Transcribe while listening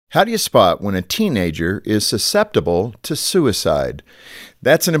How do you spot when a teenager is susceptible to suicide?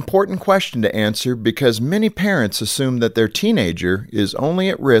 That's an important question to answer because many parents assume that their teenager is only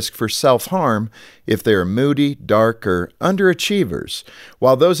at risk for self-harm if they are moody, dark, or underachievers.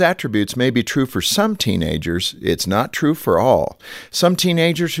 While those attributes may be true for some teenagers, it's not true for all. Some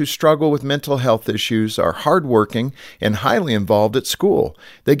teenagers who struggle with mental health issues are hardworking and highly involved at school.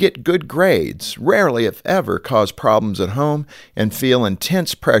 They get good grades, rarely if ever cause problems at home, and feel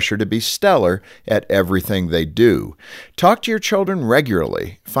intense pressure to be stellar at everything they do. Talk to your children regularly.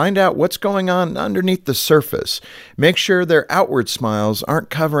 Find out what's going on underneath the surface. Make sure their outward smiles aren't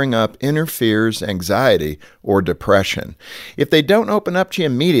covering up inner fears, anxiety, or depression. If they don't open up to you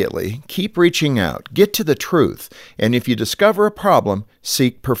immediately, keep reaching out. Get to the truth. And if you discover a problem,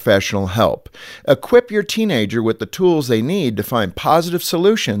 seek professional help. Equip your teenager with the tools they need to find positive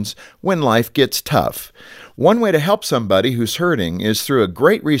solutions when life gets tough. One way to help somebody who's hurting is through a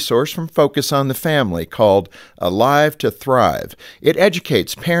great resource from Focus on the Family called Alive to Thrive. It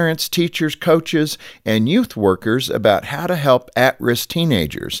educates parents, teachers, coaches, and youth workers about how to help at-risk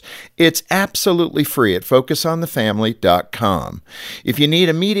teenagers. It's absolutely free at FocusOnTheFamily.com. If you need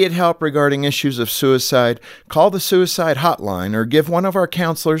immediate help regarding issues of suicide, call the suicide hotline or give one of our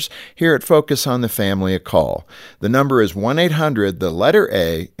counselors here at Focus on the Family a call. The number is 1-800, the letter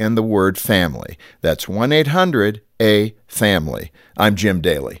A, and the word family. That's 1-800-A-FAMILY. I'm Jim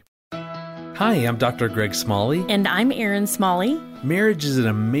Daly. Hi, I'm Dr. Greg Smalley. And I'm Erin Smalley. Marriage is an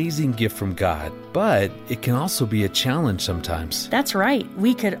amazing gift from God, but it can also be a challenge sometimes. That's right.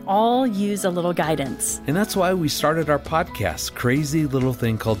 We could all use a little guidance. And that's why we started our podcast, Crazy Little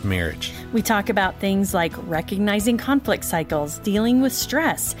Thing Called Marriage. We talk about things like recognizing conflict cycles, dealing with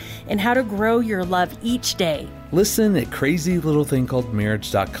stress, and how to grow your love each day. Listen at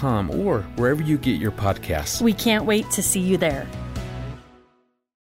crazylittlethingcalledmarriage.com or wherever you get your podcasts. We can't wait to see you there.